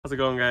How's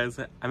it going, guys?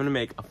 I'm gonna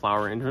make a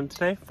flower arrangement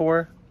today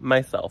for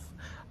myself.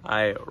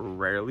 I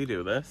rarely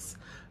do this,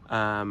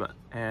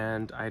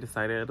 and I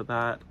decided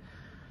that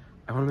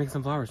I want to make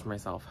some flowers for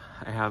myself.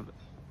 I have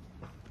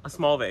a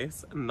small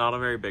vase, not a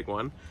very big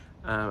one.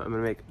 I'm gonna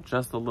make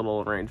just a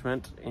little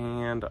arrangement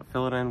and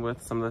fill it in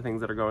with some of the things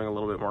that are going a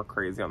little bit more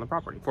crazy on the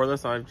property. For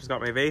this, I've just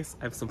got my vase.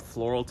 I have some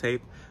floral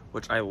tape,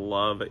 which I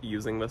love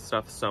using this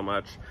stuff so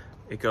much.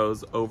 It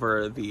goes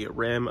over the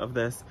rim of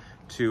this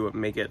to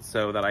make it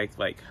so that I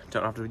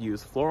don't have to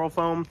use floral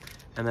foam.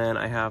 And then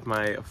I have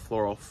my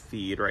floral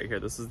feed right here.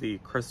 This is the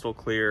crystal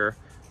clear,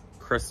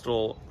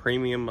 crystal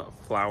premium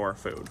flower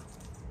food.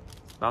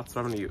 That's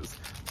what I'm gonna use.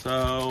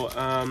 So,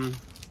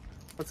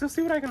 let's go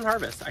see what I can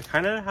harvest. I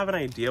kind of have an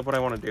idea of what I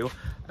want to do.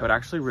 I would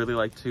actually really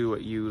like to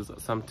use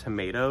some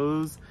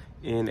tomatoes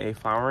in a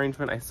flower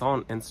arrangement. I saw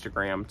on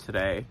Instagram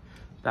today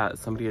that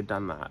somebody had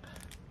done that.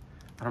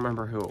 I don't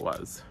remember who it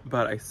was,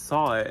 but I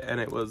saw it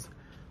and it was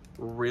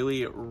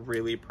really,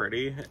 really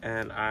pretty.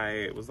 And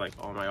I was like,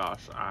 oh my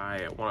gosh,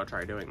 I want to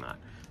try doing that.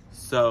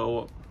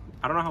 So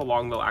I don't know how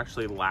long they'll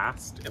actually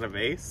last in a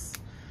vase,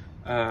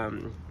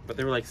 but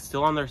they were like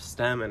still on their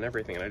stem and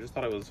everything. And I just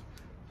thought it was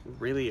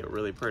really,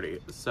 really pretty.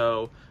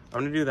 So I'm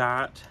gonna do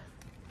that.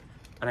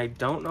 And I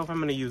don't know if I'm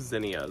gonna use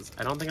zinnias.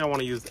 I don't think I want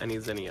to use any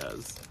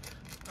zinnias.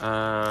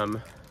 I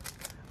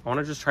want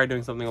to just try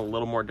doing something a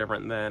little more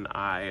different than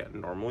I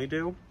normally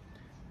do.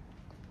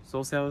 So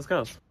we'll see how this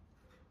goes.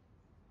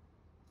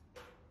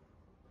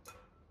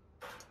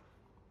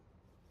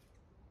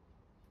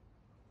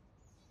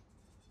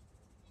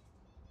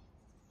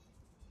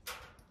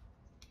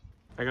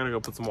 I gotta go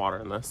put some water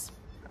in this.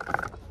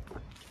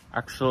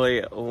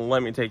 Actually,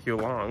 let me take you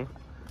along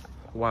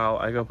while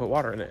I go put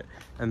water in it.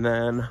 And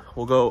then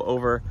we'll go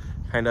over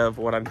kind of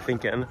what I'm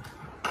thinking.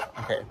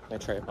 Okay, my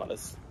tripod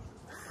is...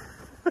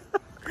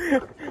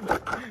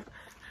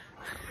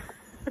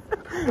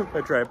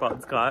 my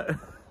tripod's caught.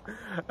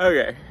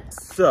 Okay,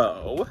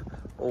 so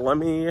let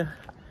me...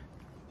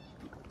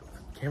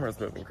 Camera's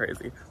moving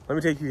crazy. Let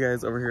me take you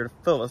guys over here to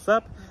fill this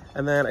up.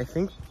 And then I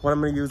think what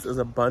I'm gonna use is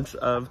a bunch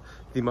of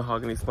the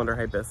Mahogany Splendor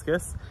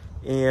Hibiscus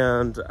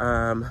and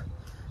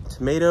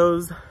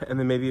tomatoes, and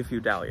then maybe a few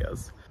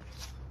dahlias.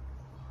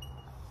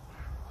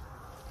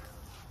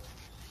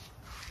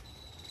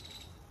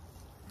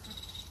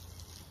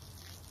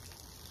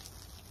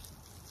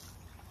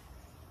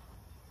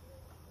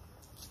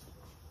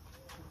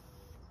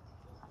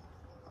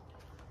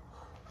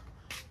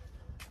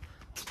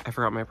 I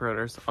forgot my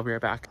pruners. I'll be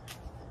right back.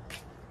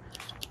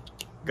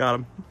 Got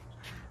them.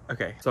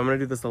 Okay, so I'm gonna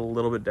do this a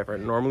little bit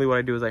different. Normally what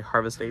I do is I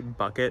harvest a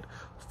bucket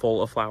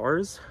full of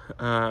flowers,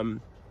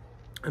 and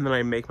then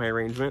I make my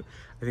arrangement.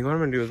 I think what I'm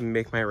gonna do is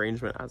make my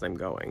arrangement as I'm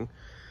going.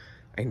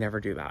 I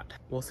never do that.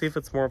 We'll see if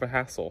it's more of a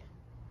hassle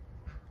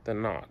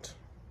than not.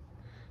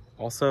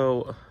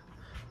 Also,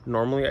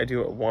 normally I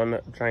do one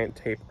giant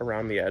tape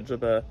around the edge of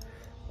the,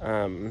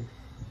 around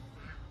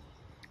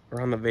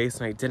the vase,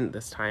 and I didn't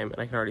this time, and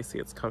I can already see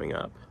it's coming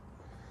up.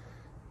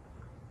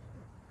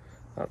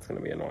 That's gonna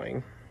be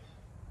annoying.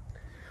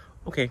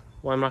 Okay,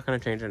 well, I'm not gonna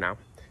change it now.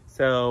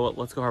 So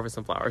let's go harvest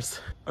some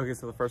flowers. Okay,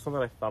 so the first one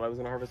that I thought I was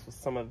gonna harvest was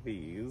some of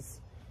these.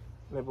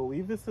 And I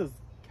believe this is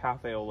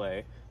Cafe au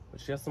lait,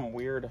 but she has some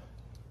weird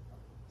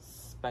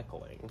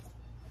speckling.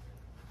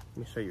 Let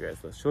me show you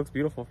guys this. She looks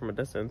beautiful from a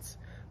distance,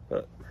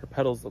 but her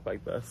petals look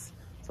like this.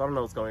 So I don't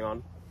know what's going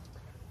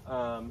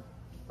on.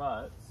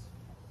 But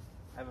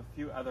I have a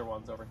few other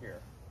ones over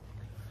here.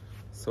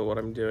 So what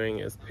I'm doing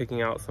is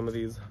picking out some of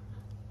these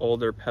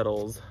older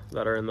petals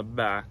that are in the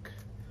back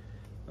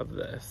of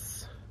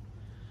this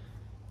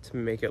to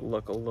make it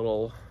look a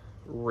little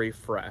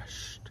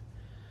refreshed.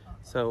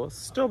 So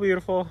still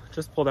beautiful,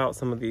 just pulled out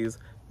some of these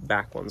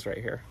back ones right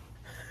here.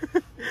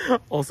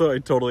 Also, I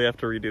totally have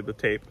to redo the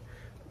tape.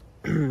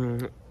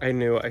 I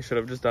knew I should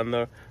have just done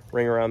the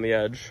ring around the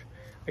edge.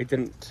 I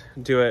didn't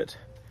do it,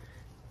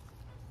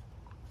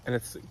 and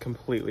it's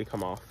completely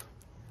come off.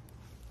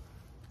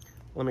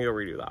 Let me go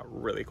redo that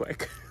really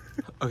quick.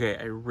 Okay,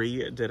 I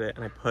redid it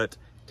and I put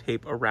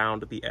tape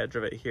around the edge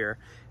of it here.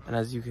 And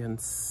as you can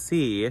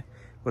see,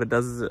 what it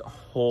does is it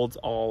holds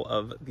all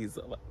of these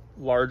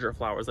larger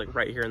flowers like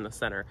right here in the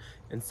center.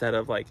 Instead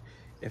of like,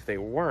 if they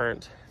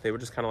weren't, they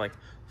would just kind of like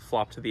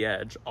flop to the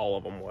edge, all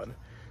of them would.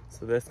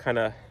 So this kind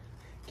of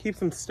keeps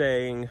them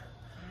staying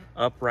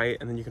upright,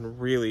 and then you can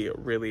really,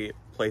 really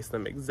place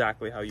them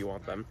exactly how you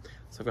want them.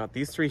 So I've got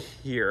these three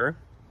here,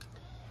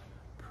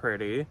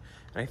 pretty.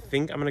 And I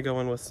think I'm gonna go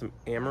in with some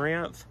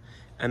amaranth,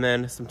 and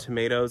then some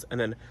tomatoes, and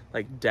then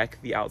like deck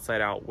the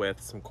outside out with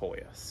some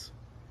coleus,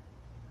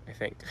 I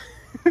think.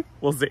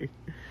 We'll see.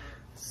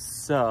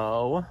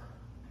 So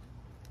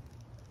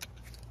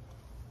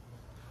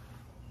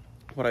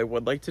what I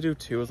would like to do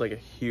too is like a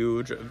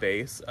huge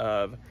vase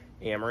of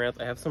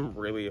amaranth. I have some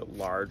really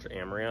large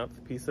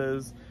amaranth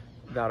pieces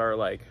that are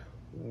like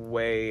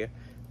way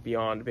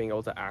beyond being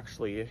able to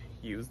actually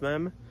use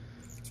them.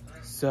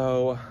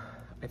 So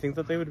I think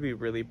that they would be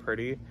really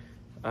pretty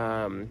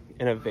in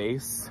a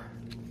vase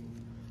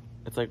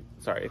It's like,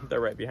 sorry, they're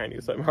right behind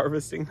you, so I'm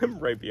harvesting them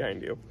right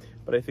behind you.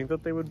 But I think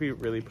that they would be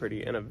really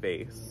pretty in a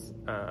vase,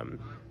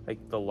 like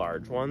the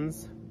large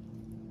ones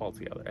all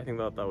together. I think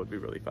that that would be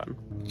really fun.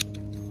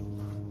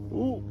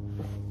 Ooh,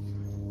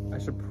 I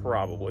should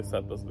probably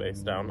set this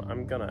vase down.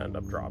 I'm gonna end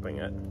up dropping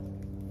it.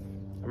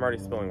 I'm already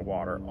spilling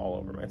water all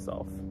over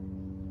myself.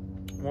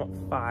 I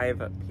want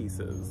 5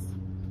 pieces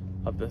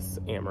of this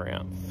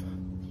amaranth.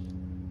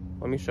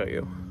 Let me show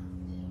you.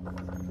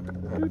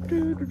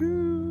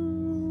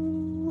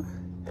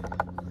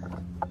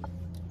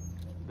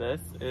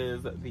 This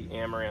is the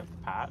amaranth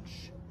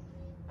patch,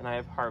 and I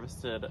have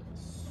harvested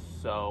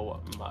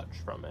so much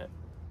from it.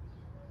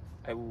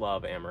 I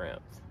love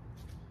amaranth.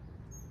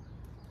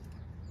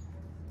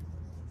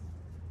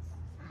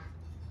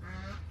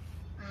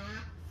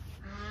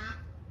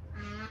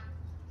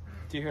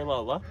 Do you hear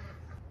Lola?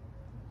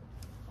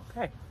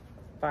 Okay,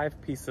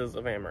 5 pieces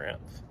of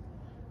amaranth.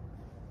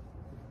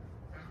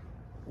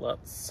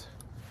 Let's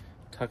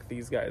tuck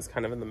these guys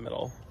kind of in the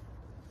middle.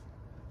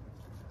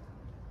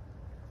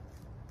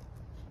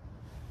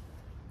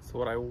 So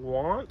what I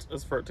want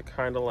is for it to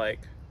kind of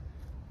like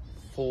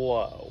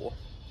flow.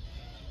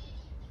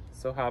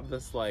 So have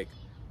this like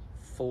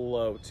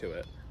flow to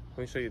it. Let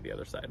me show you the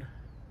other side.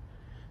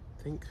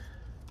 I think I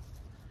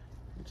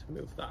need to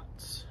move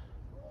that.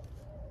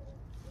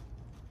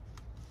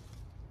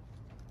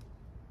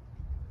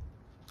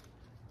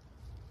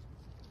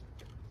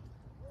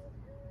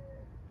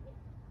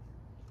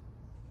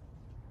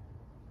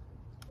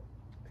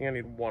 I think I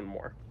need one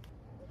more.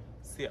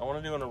 See, I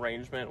want to do an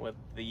arrangement with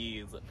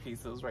these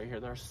pieces right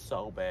here. They're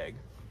so big.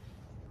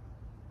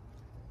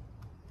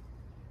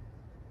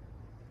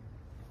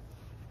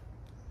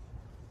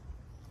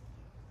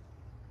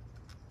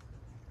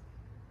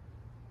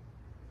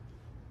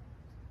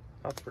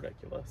 That's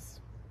ridiculous.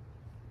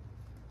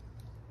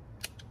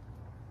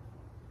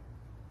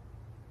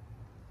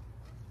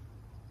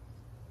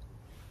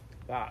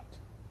 That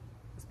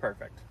is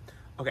perfect.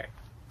 Okay,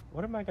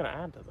 what am I gonna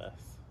add to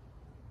this?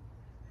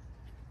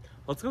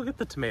 Let's go get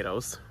the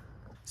tomatoes.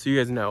 So you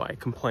guys know I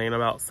complain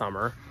about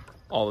summer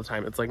all the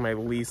time. It's like my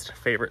least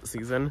favorite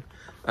season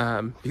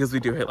because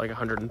we do hit like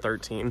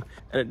 113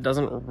 and it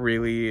doesn't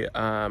really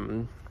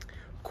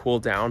cool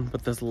down,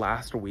 but this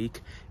last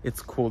week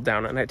it's cooled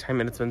down at nighttime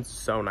and it's been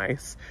so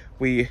nice.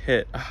 We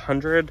hit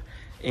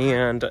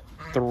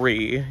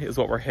 103 is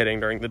what we're hitting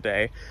during the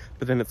day,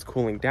 but then it's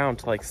cooling down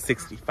to like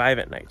 65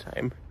 at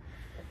nighttime.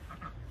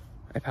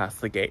 I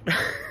passed the gate.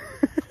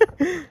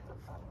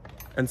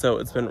 And so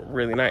it's been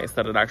really nice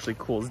that it actually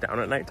cools down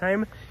at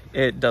nighttime.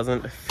 It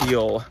doesn't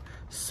feel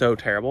so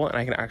terrible and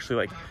I can actually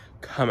like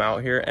come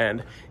out here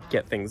and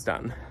get things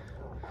done.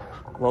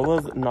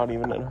 Lola's not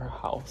even in her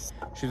house.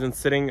 She's been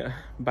sitting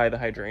by the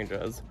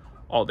hydrangeas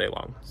all day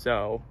long.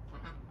 So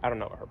I don't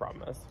know what her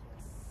problem is.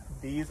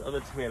 These are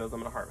the tomatoes I'm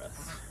gonna harvest.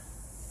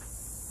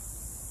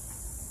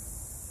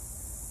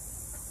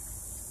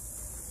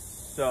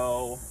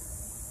 So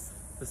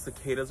the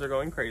cicadas are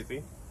going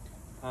crazy.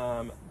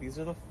 These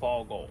are the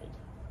fall gold.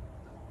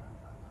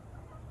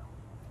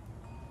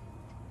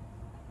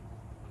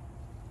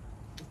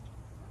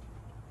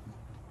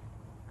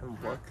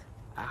 And look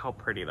at how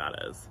pretty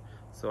that is.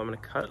 So I'm gonna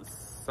cut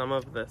some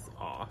of this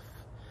off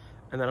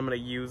and then I'm gonna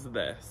use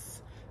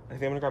this. I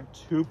think I'm gonna grab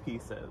 2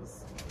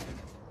 pieces.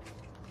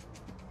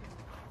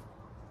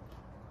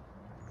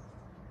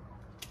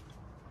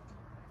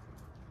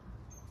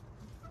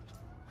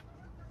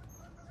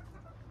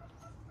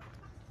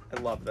 I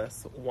love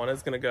this. One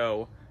is gonna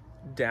go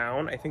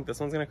down. I think this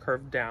one's gonna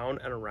curve down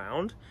and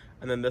around,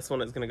 and then this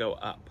one is gonna go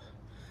up.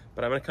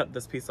 But I'm gonna cut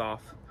this piece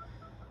off,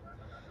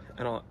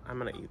 and I'm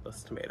gonna eat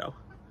this tomato.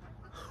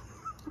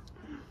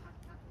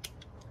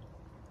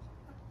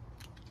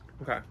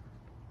 Okay.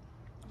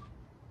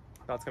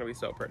 That's gonna be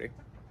so pretty.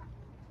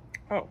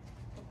 Oh,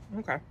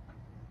 okay.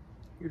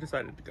 You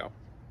decided to go.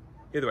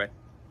 Either way,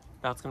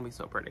 that's gonna be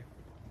so pretty.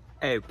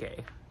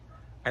 Okay,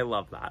 I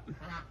love that.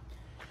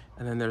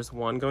 And then there's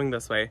one going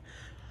this way.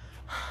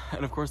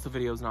 And of course the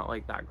video is not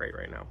like that great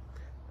right now.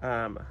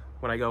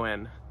 When I go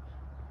in,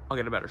 I'll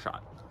get a better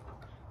shot.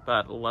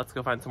 But let's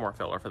go find some more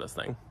filler for this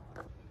thing.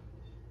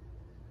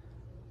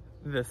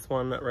 This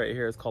one right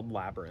here is called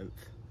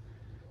Labyrinth.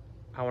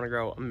 I want to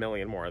grow 1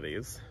 million more of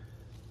these.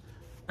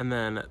 And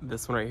then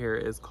this one right here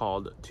is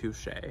called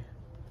Touche.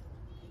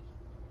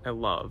 I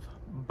love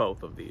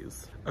both of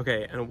these.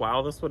 Okay, and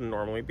while this would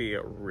normally be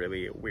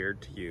really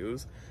weird to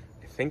use,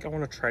 I think I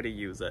want to try to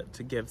use it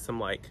to give some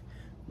like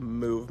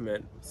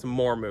movement, some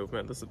more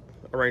movement. This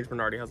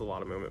arrangement already has a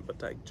lot of movement, but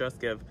to just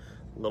give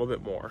a little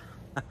bit more.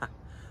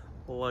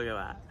 Look at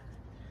that.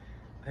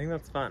 I think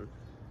that's fun.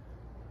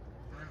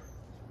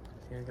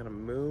 Okay, I'm gonna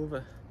move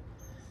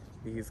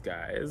these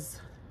guys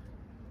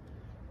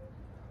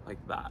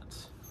like that.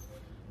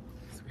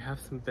 So we have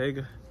some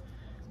big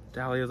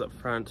dahlias up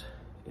front.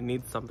 It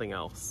needs something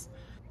else.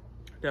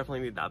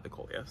 Definitely need that, the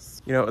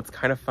coleus. You know, it's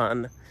kind of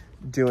fun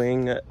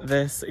doing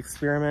this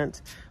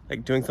experiment,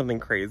 like doing something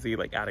crazy,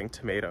 like adding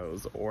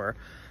tomatoes or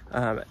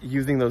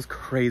using those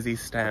crazy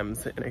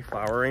stems in a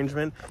flower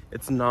arrangement.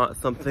 It's not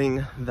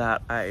something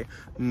that I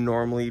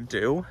normally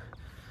do.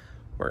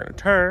 We're gonna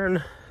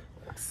turn,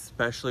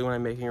 especially when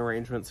I'm making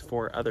arrangements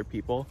for other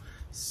people.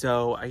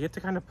 So I get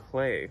to kind of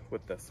play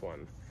with this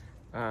one.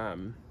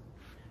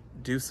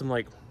 Do some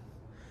like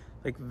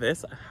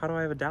this. How do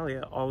I have a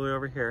dahlia all the way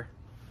over here?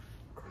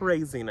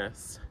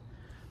 Craziness.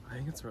 I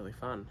think it's really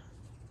fun.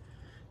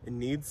 It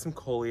needs some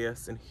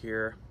coleus in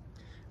here.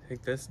 I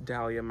think this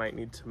dahlia might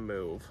need to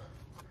move.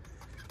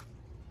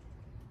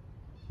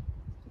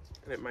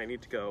 And it might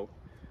need to go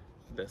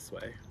this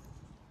way.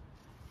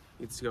 It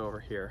needs to go over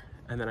here.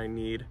 And then I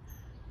need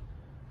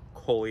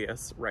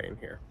coleus right in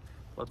here.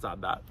 Let's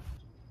add that.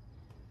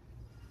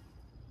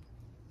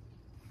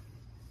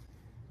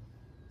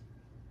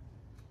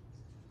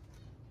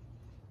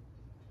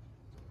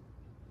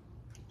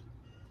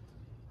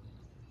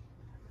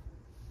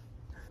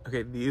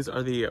 Okay, these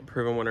are the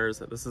proven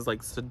winners. This is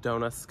like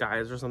Sedona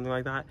Skies or something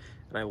like that.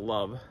 And I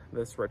love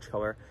this rich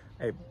color.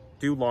 I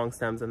do long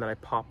stems and then I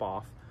pop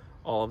off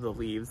all of the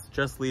leaves,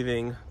 just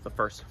leaving the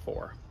first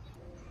 4.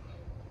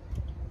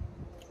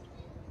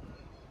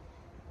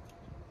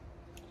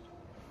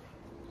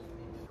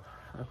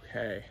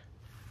 Okay,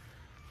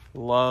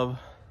 love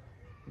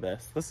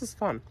this. This is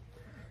fun.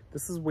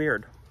 This is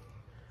weird.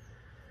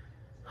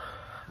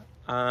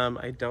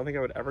 I don't think I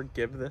would ever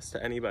give this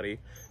to anybody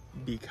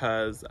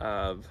because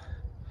of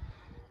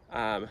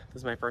this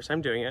is my first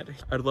time doing it.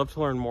 I'd love to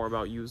learn more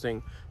about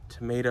using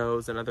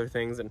tomatoes and other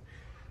things, and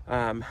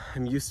I'm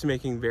used to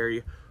making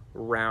very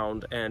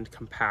round and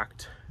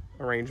compact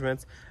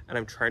arrangements, and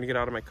I'm trying to get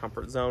out of my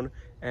comfort zone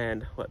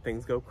and let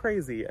things go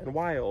crazy and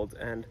wild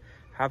and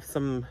have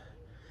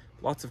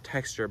lots of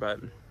texture. But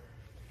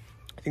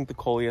I think the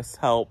coleus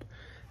help.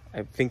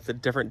 I think the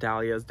different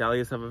dahlias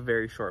have a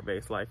very short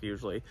vase life,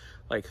 usually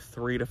like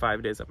 3 to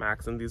 5 days at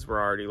max, and these were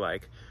already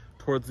like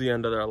towards the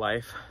end of their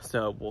life,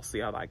 so we'll see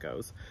how that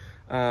goes.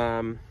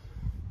 But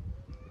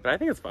I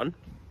think it's fun.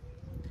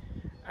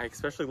 I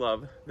especially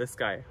love this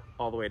guy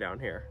all the way down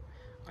here.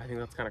 I think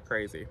that's kind of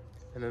crazy.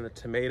 And then the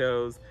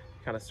tomatoes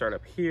kind of start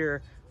up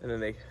here, and then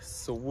they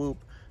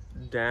swoop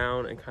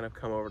down and kind of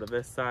come over to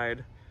this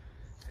side.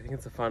 I think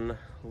it's a fun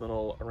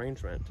little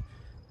arrangement.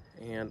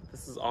 And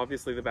this is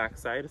obviously the back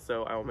side,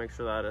 so I will make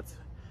sure that it's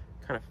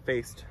kind of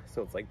faced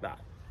so it's like that.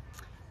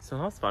 So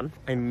that's fun.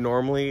 I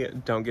normally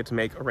don't get to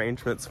make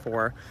arrangements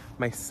for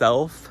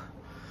myself.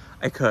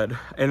 I could,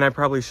 and I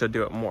probably should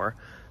do it more,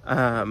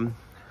 but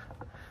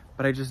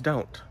I just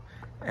don't.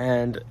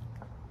 And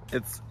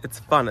it's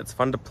fun. It's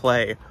fun to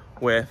play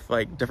with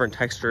like different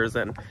textures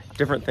and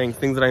different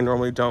things that I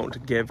normally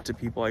don't give to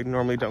people. I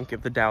normally don't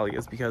give the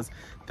dahlias because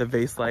the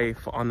vase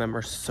life on them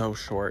are so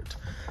short,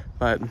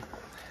 but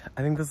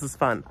I think this is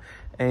fun.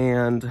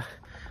 And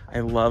I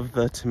love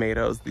the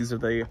tomatoes. These are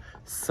the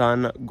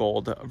Sun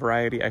Gold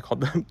variety. I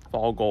called them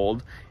Fall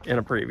Gold in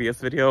a previous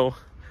video.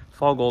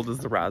 Fall Gold is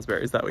the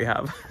raspberries that we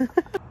have.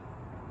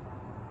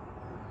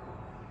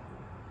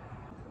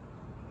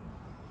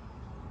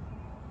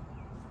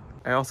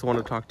 I also want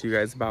to talk to you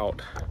guys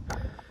about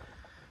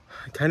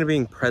kind of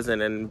being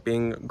present and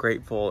being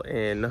grateful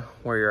in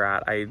where you're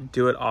at. I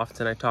do it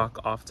often. I talk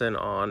often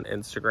on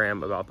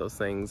Instagram about those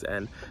things,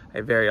 and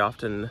I very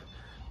often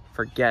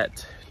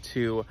forget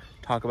to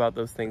talk about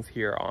those things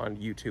here on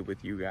YouTube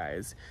with you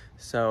guys.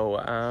 So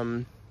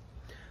I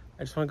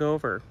just want to go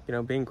over, you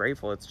know, being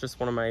grateful. It's just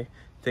one of my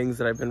things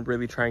that I've been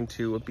really trying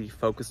to be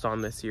focused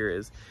on this year,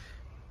 is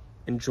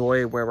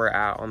enjoy where we're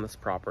at on this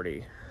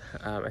property.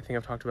 I think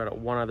I've talked about it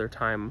one other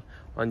time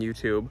on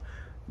YouTube,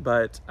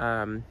 but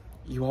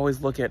you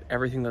always look at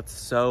everything that's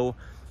so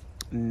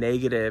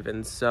negative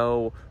and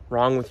so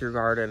wrong with your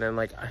garden, and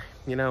like,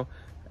 you know,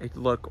 I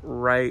look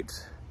right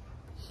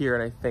here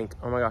and I think,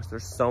 oh my gosh,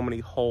 there's so many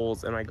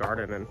holes in my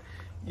garden. And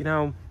you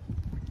know,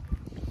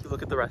 you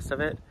look at the rest of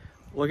it,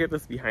 look at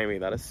this behind me.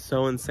 That is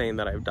so insane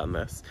that I've done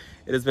this.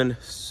 It has been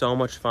so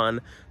much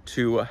fun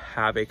to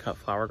have a cut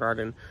flower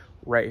garden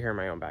right here in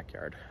my own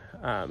backyard.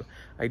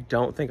 I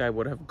don't think I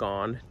would have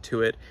gone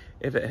to it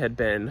if it had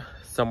been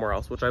somewhere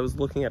else, which I was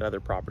looking at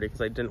other property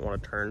because I didn't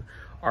want to turn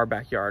our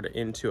backyard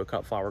into a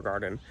cut flower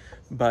garden,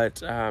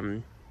 but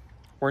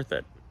worth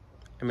it.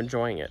 I'm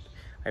enjoying it.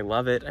 I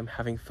love it. I'm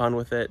having fun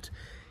with it.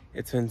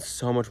 It's been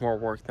so much more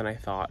work than I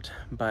thought,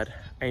 but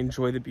I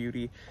enjoy the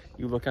beauty.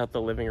 You look out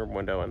the living room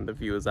window and the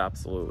view is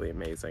absolutely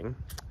amazing.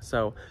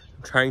 So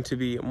I'm trying to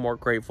be more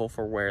grateful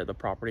for where the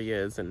property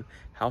is and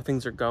how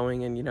things are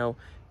going. And you know,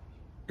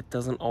 it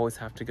doesn't always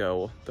have to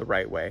go the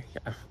right way.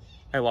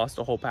 I lost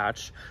a whole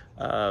patch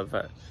of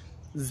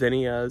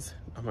zinnias.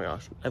 Oh my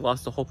gosh, I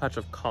lost a whole patch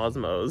of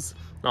cosmos,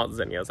 not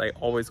zinnias. I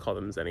always call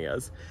them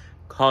zinnias.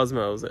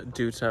 Cosmos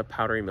due to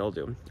powdery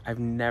mildew. I've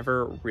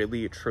never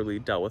really truly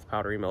dealt with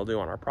powdery mildew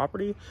on our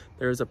property.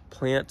 There's a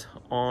plant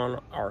on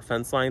our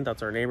fence line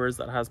that's our neighbor's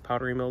that has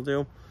powdery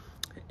mildew,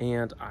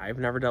 and I've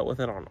never dealt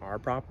with it on our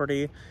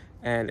property,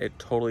 and it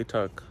totally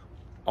took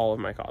all of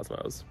my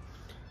cosmos.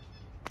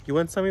 You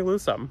win some, you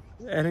lose some,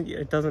 and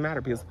it doesn't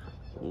matter because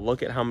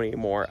look at how many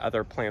more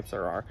other plants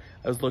there are.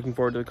 I was looking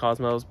forward to the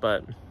cosmos,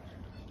 but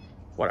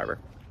whatever.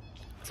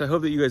 So I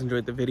hope that you guys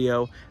enjoyed the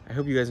video. I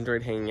hope you guys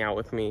enjoyed hanging out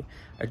with me.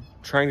 I'm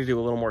trying to do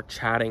a little more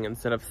chatting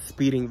instead of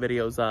speeding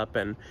videos up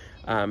and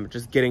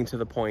just getting to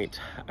the point.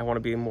 I want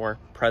to be more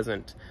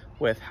present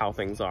with how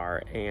things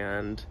are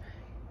and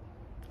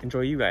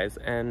enjoy you guys.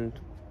 And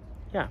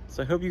yeah,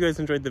 so I hope you guys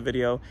enjoyed the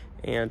video,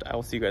 and I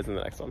will see you guys in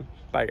the next one.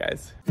 Bye,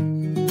 guys.